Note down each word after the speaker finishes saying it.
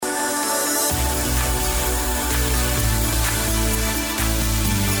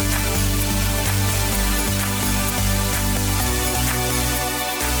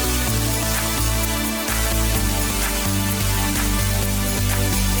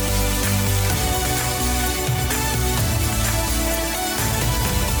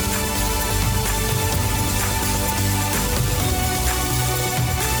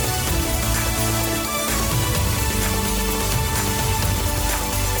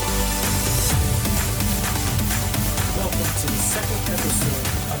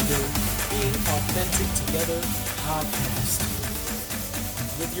Authentic Together podcast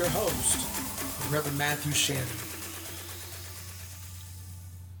with your host, Reverend Matthew Shannon.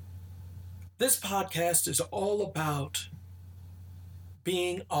 This podcast is all about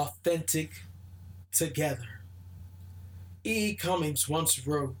being authentic together. E. Cummings once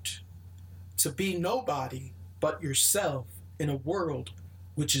wrote, "To be nobody but yourself in a world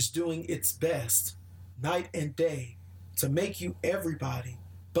which is doing its best night and day to make you everybody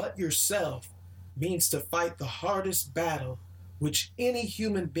but yourself means to fight the hardest battle which any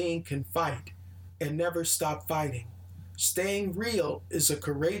human being can fight and never stop fighting. Staying real is a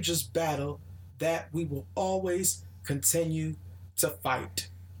courageous battle that we will always continue to fight."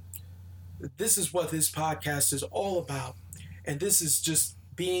 This is what this podcast is all about. And this is just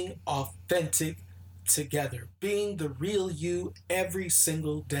being authentic together, being the real you every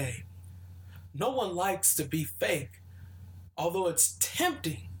single day. No one likes to be fake, although it's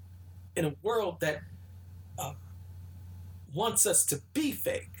tempting in a world that wants us to be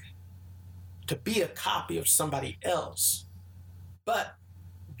fake, to be a copy of somebody else. But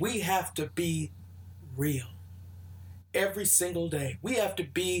we have to be real every single day. We have to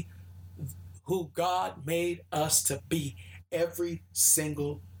be who God made us to be every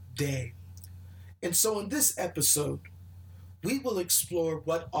single day. And so in this episode, we will explore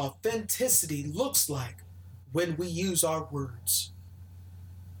what authenticity looks like when we use our words.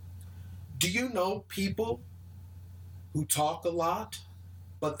 Do you know people who talk a lot,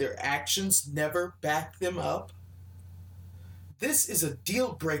 but their actions never back them up? This is a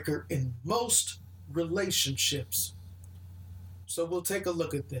deal breaker in most relationships. So we'll take a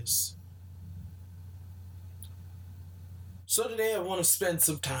look at this. So today I want to spend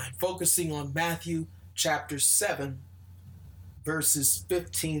some time focusing on Matthew chapter 7, verses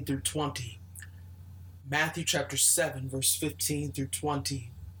 15 through 20. Matthew chapter 7, verse 15 through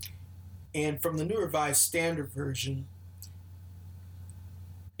 20. And from the New Revised Standard Version,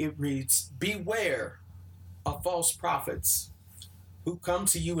 it reads, "Beware of false prophets who come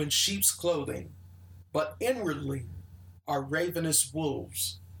to you in sheep's clothing, but inwardly are ravenous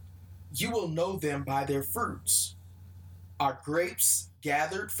wolves. You will know them by their fruits. Are grapes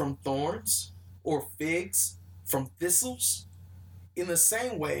gathered from thorns, or figs from thistles? In the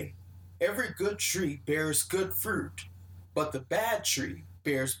same way, every good tree bears good fruit, but the bad tree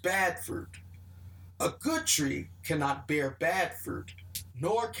bears bad fruit. A good tree cannot bear bad fruit,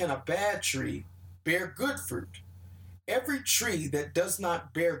 nor can a bad tree bear good fruit. Every tree that does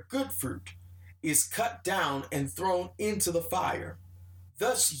not bear good fruit is cut down and thrown into the fire.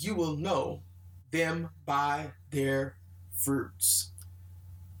 Thus you will know them by their fruits."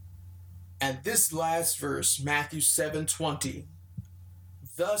 And this last verse, Matthew 7:20,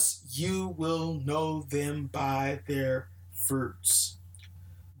 "Thus you will know them by their fruits."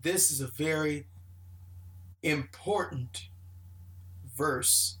 This is a very important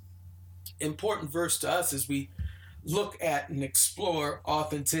verse to us as we look at and explore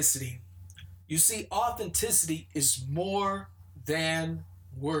authenticity. You see, authenticity is more than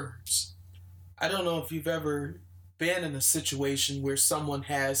words. I don't know if you've ever been in a situation where someone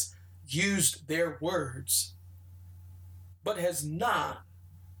has used their words but has not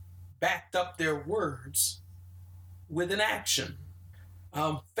backed up their words with an action.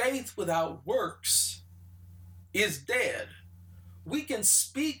 Faith without works is dead. We can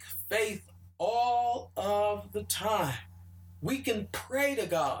speak faith all of the time. We can pray to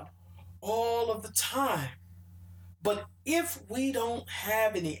God all of the time. But if we don't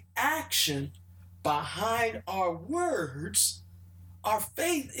have any action behind our words, our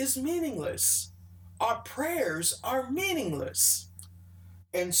faith is meaningless. Our prayers are meaningless.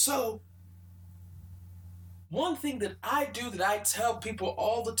 And so, one thing that I do that I tell people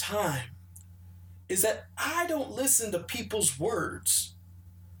all the time is that I don't listen to people's words.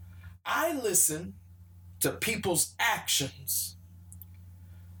 I listen to people's actions.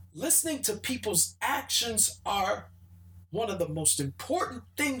 Listening to people's actions are one of the most important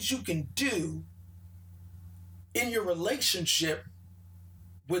things you can do in your relationship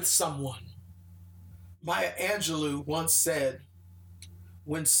with someone. Maya Angelou once said,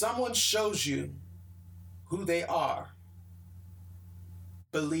 "When someone shows you who they are,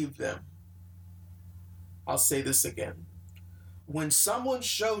 believe them." I'll say this again. When someone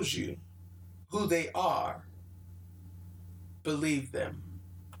shows you who they are, believe them.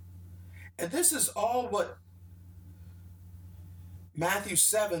 And this is all what Matthew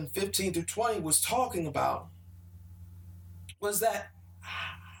 7, 15 through 20 was talking about, was that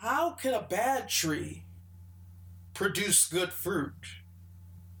how can a bad tree produce good fruit?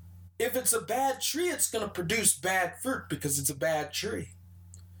 If it's a bad tree, it's going to produce bad fruit because it's a bad tree.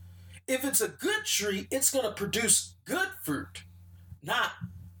 If it's a good tree, it's going to produce good fruit, not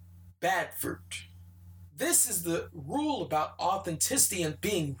bad fruit. This is the rule about authenticity and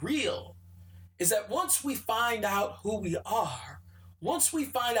being real, is that once we find out who we are, once we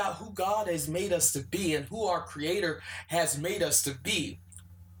find out who God has made us to be and who our Creator has made us to be,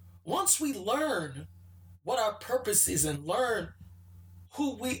 once we learn what our purpose is and learn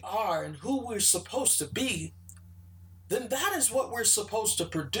who we are and who we're supposed to be, then that is what we're supposed to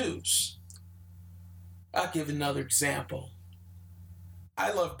produce. I'll give another example.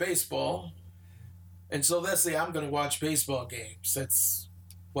 I love baseball, and so let's say I'm going to watch baseball games. That's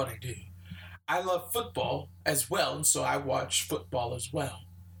what I do. I love football as well, and so I watch football as well.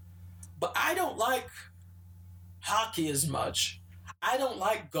 But I don't like hockey as much. I don't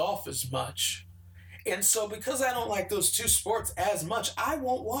like golf as much. And so because I don't like those two sports as much, I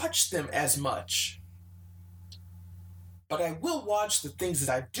won't watch them as much. But I will watch the things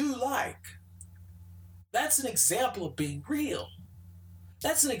that I do like. That's an example of being real.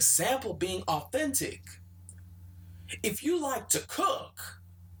 That's an example of being authentic. If you like to cook,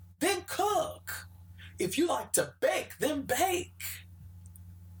 then cook. If you like to bake, then bake.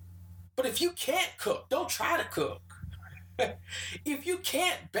 But if you can't cook, don't try to cook. If you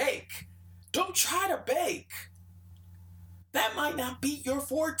can't bake, don't try to bake. That might not be your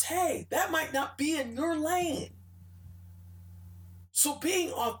forte. That might not be in your lane. So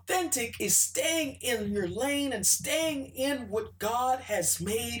being authentic is staying in your lane and staying in what God has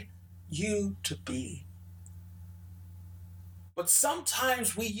made you to be. But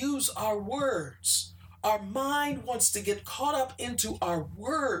sometimes we use our words. Our mind wants to get caught up into our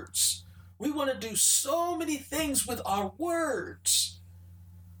words. We want to do so many things with our words,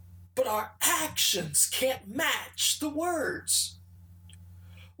 but our actions can't match the words.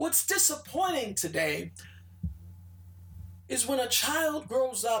 What's disappointing today is when a child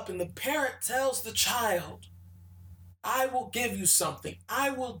grows up and the parent tells the child, I will give you something,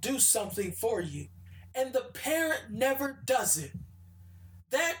 I will do something for you, and the parent never does it.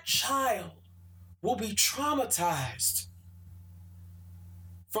 That child will be traumatized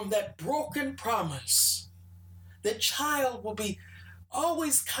from that broken promise. The child will be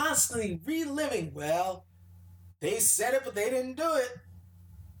always constantly reliving, well, they said it, but they didn't do it.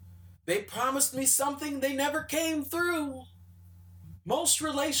 They promised me something, they never came through. Most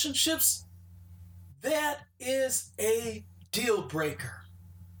relationships, that is a deal breaker.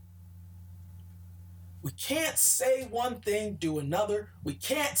 We can't say one thing, do another. We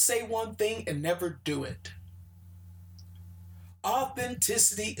can't say one thing and never do it.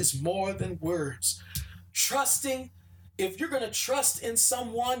 Authenticity is more than words. Trusting, if you're going to trust in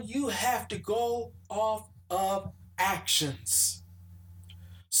someone, you have to go off of actions.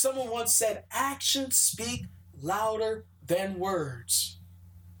 Someone once said, actions speak louder than words.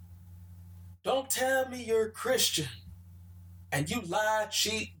 Don't tell me you're a Christian and you lie,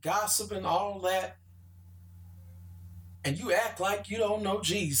 cheat, gossip, and all that, and you act like you don't know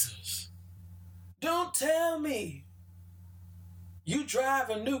Jesus. Don't tell me you drive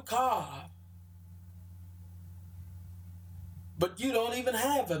a new car, but you don't even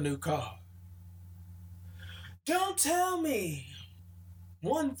have a new car. Don't tell me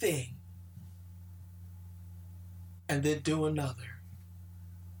one thing and then do another.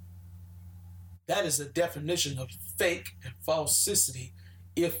 That is the definition of fake and falsity,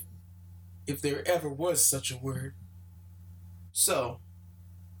 if there ever was such a word. So,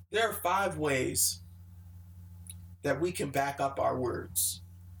 there are 5 ways that we can back up our words.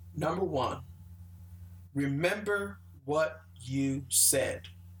 Number 1, remember what you said.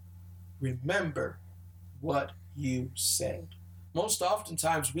 Remember what you said. Most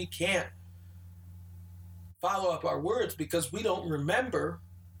oftentimes we can't follow up our words because we don't remember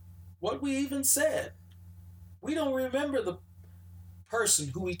what we even said. We don't remember the person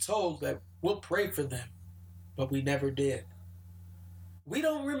who we told that we'll pray for them, but we never did. We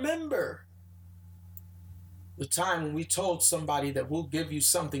don't remember the time when we told somebody that we'll give you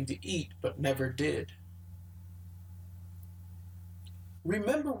something to eat, but never did.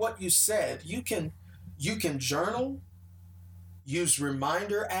 Remember what you said. You can journal, use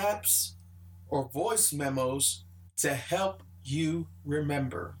reminder apps, or voice memos to help you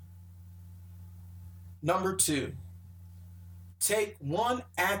remember. Number 2, take one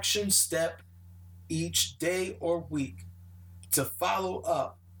action step each day or week to follow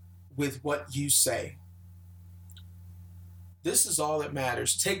up with what you say. This is all that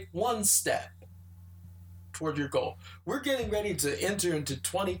matters. Take one step toward your goal. We're getting ready to enter into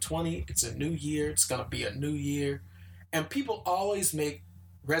 2020. It's a new year. It's going to be a new year. And people always make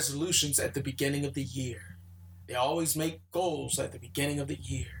resolutions at the beginning of the year. They always make goals at the beginning of the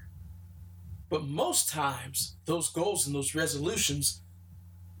year. But most times, those goals and those resolutions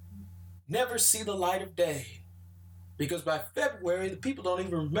never see the light of day. Because by February, the people don't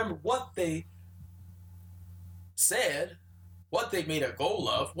even remember what they said, what they made a goal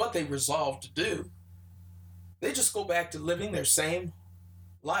of, what they resolved to do. They just go back to living their same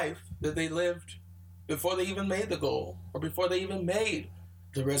life that they lived before they even made the goal or before they even made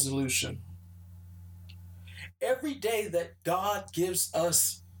the resolution. Every day that God gives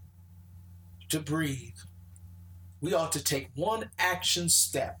us to breathe, we ought to take one action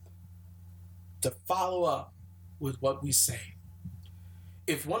step to follow up with what we say.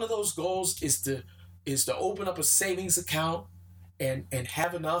 If one of those goals is to open up a savings account and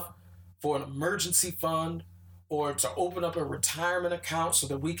have enough for an emergency fund, or to open up a retirement account so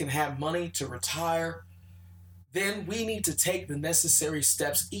that we can have money to retire, then we need to take the necessary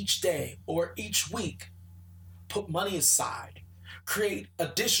steps each day or each week. Put money aside, create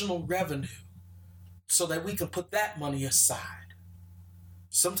additional revenue so that we can put that money aside.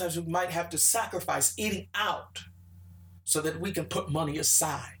 Sometimes we might have to sacrifice eating out so that we can put money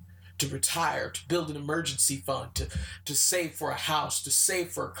aside to retire, to build an emergency fund, to save for a house, to save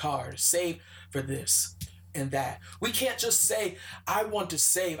for a car, to save for this and that. We can't just say, I want to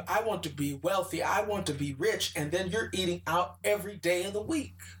save, I want to be wealthy, I want to be rich, and then you're eating out every day of the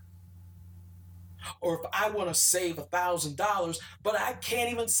week. Or if I want to save $1,000, but I can't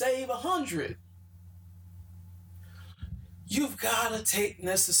even save 100. You've got to take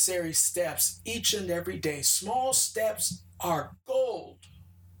necessary steps each and every day. Small steps are gold.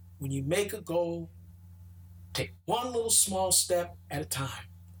 When you make a goal, take one little small step at a time.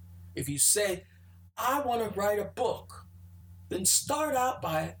 If you say, I want to write a book, then start out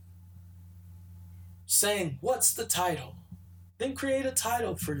by saying, what's the title? Then create a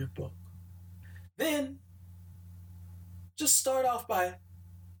title for your book. Then just start off by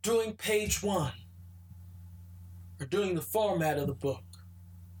doing page 1 or doing the format of the book.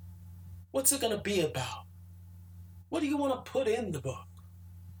 What's it going to be about? What do you want to put in the book?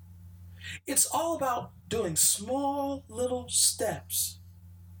 It's all about doing small little steps.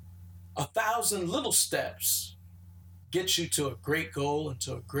 1,000 little steps get you to a great goal and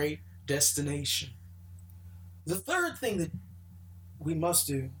to a great destination. The third thing that we must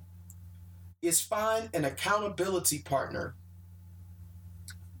do is find an accountability partner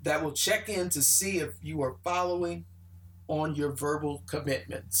that will check in to see if you are following on your verbal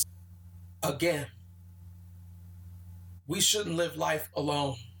commitments. Again, we shouldn't live life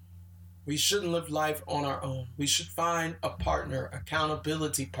alone. We shouldn't live life on our own. We should find a partner,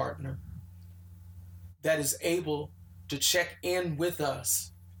 accountability partner, that is able to check in with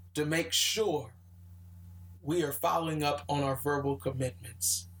us to make sure we are following up on our verbal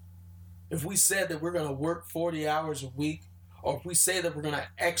commitments. If we said that we're going to work 40 hours a week, or if we say that we're going to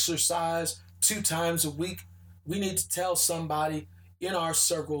exercise 2 times a week, we need to tell somebody in our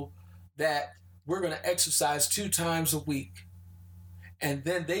circle that we're going to exercise 2 times a week. And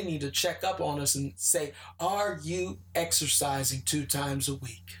then they need to check up on us and say, are you exercising 2 times a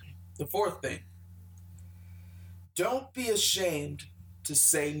week? The fourth thing, don't be ashamed to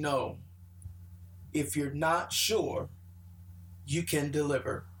say no if you're not sure you can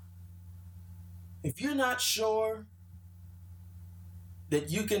deliver. If you're not sure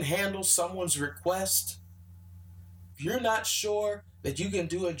that you can handle someone's request, if you're not sure that you can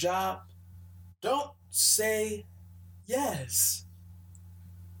do a job, don't say yes.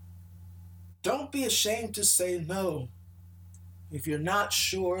 Don't be ashamed to say no if you're not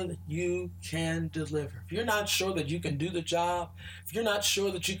sure that you can deliver. If you're not sure that you can do the job, if you're not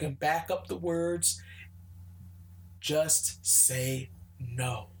sure that you can back up the words, just say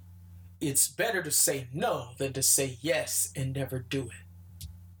no. It's better to say no than to say yes and never do it.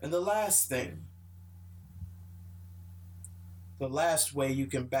 And the last thing, the last way you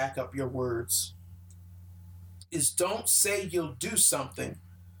can back up your words is don't say you'll do something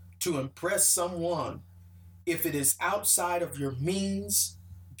to impress someone if it is outside of your means,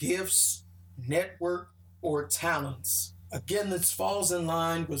 gifts, network, or talents. Again, this falls in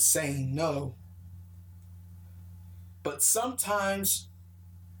line with saying no. But sometimes,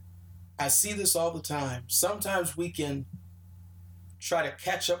 I see this all the time, sometimes we can try to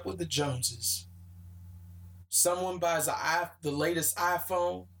catch up with the Joneses. Someone buys the latest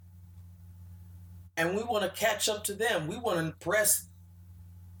iPhone, and we want to catch up to them. We want to impress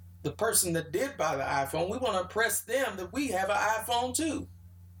the person that did buy the iPhone. We want to impress them that we have an iPhone too.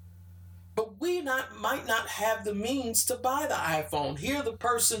 But we might not have the means to buy the iPhone. Here, the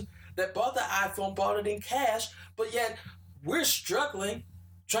person that bought the iPhone bought it in cash, but yet we're struggling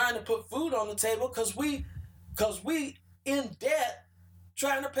trying to put food on the table because we in debt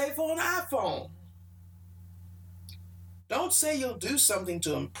trying to pay for an iPhone. Don't say you'll do something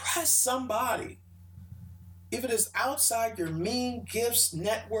to impress somebody if it is outside your mean gifts,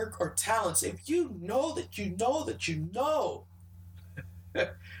 network, or talents. If you know that you know that you know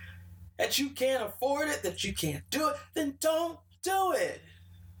that you can't afford it, that you can't do it, then don't do it.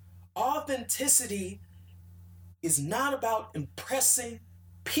 Authenticity is not about impressing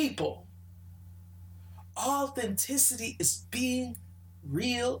people. Authenticity is being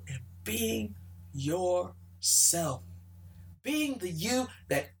real and being yourself. Being the you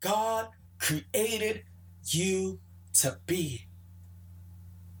that God created you to be.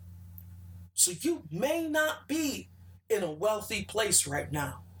 So you may not be in a wealthy place right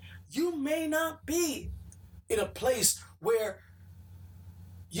now. You may not be in a place where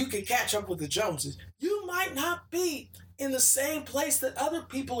you can catch up with the Joneses. You might not be in the same place that other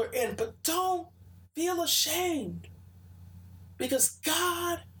people are in, but don't feel ashamed, because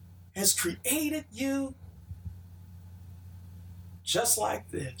God has created you just like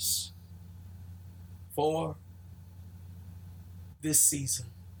this for this season.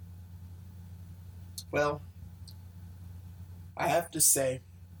 Well, I have to say,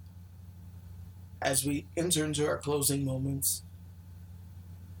 as we enter into our closing moments,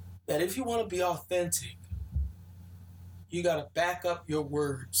 that if you want to be authentic, you got to back up your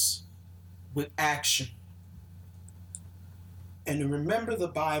words with action. And remember the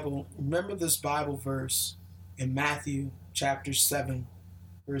Bible, remember this Bible verse in Matthew chapter 7,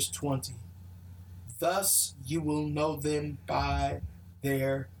 verse 20. Thus you will know them by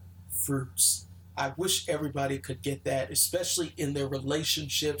their fruits. I wish everybody could get that, especially in their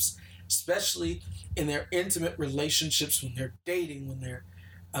relationships, especially in their intimate relationships, when they're dating, when they're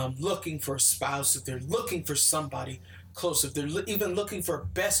looking for a spouse, if they're looking for somebody close, if they're even looking for a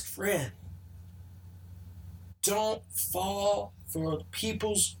best friend. Don't fall for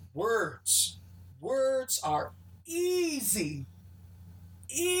people's words. Words are easy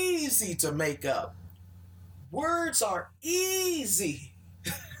to make up. Words are easy.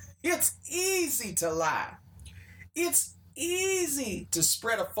 It's easy to lie. It's easy to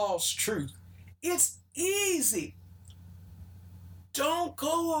spread a false truth. It's easy. Don't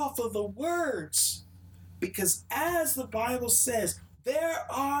go off of the words, because as the Bible says, there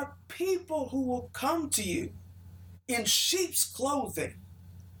are people who will come to you in sheep's clothing,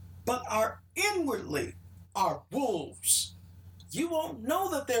 but are inwardly are wolves. You won't know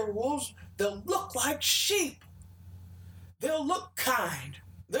that they're wolves. They'll look like sheep. They'll look kind.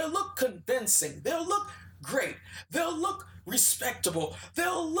 They'll look convincing. They'll look great. They'll look respectable.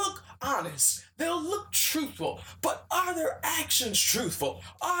 They'll look honest. They'll look truthful. But are their actions truthful?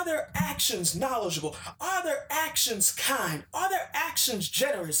 Are their actions knowledgeable? Are their actions kind? Are their actions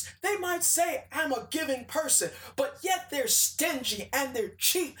generous? They might say, I'm a giving person, but yet they're stingy and they're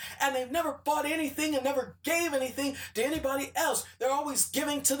cheap and they've never bought anything and never gave anything to anybody else. They're always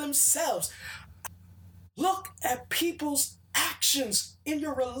giving to themselves. Look at people's actions in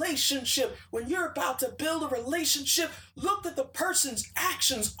your relationship. When you're about to build a relationship, look at the person's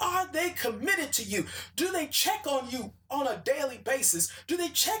actions. Are they committed to you? Do they check on you on a daily basis? Do they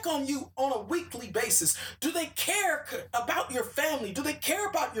check on you on a weekly basis? Do they care about your family? Do they care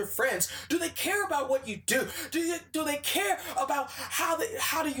about your friends? Do they care about what you do? Do they care about how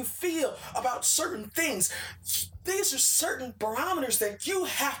do you feel about certain things? These are certain barometers that you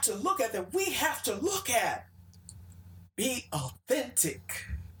have to look at, that we have to look at. Be authentic.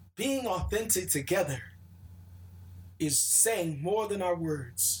 Being authentic together is saying more than our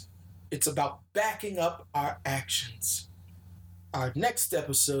words. It's about backing up our actions. Our next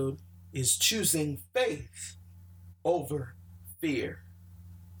episode is choosing faith over fear.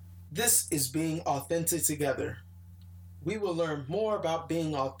 This is Being Authentic Together. We will learn more about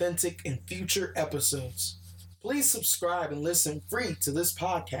being authentic in future episodes. Please subscribe and listen free to this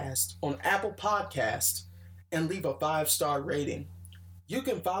podcast on Apple Podcasts and leave a 5-star rating. You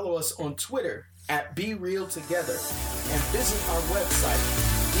can follow us on Twitter at BeRealTogether and visit our website,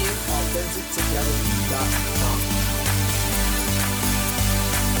 beingauthentictogether.com.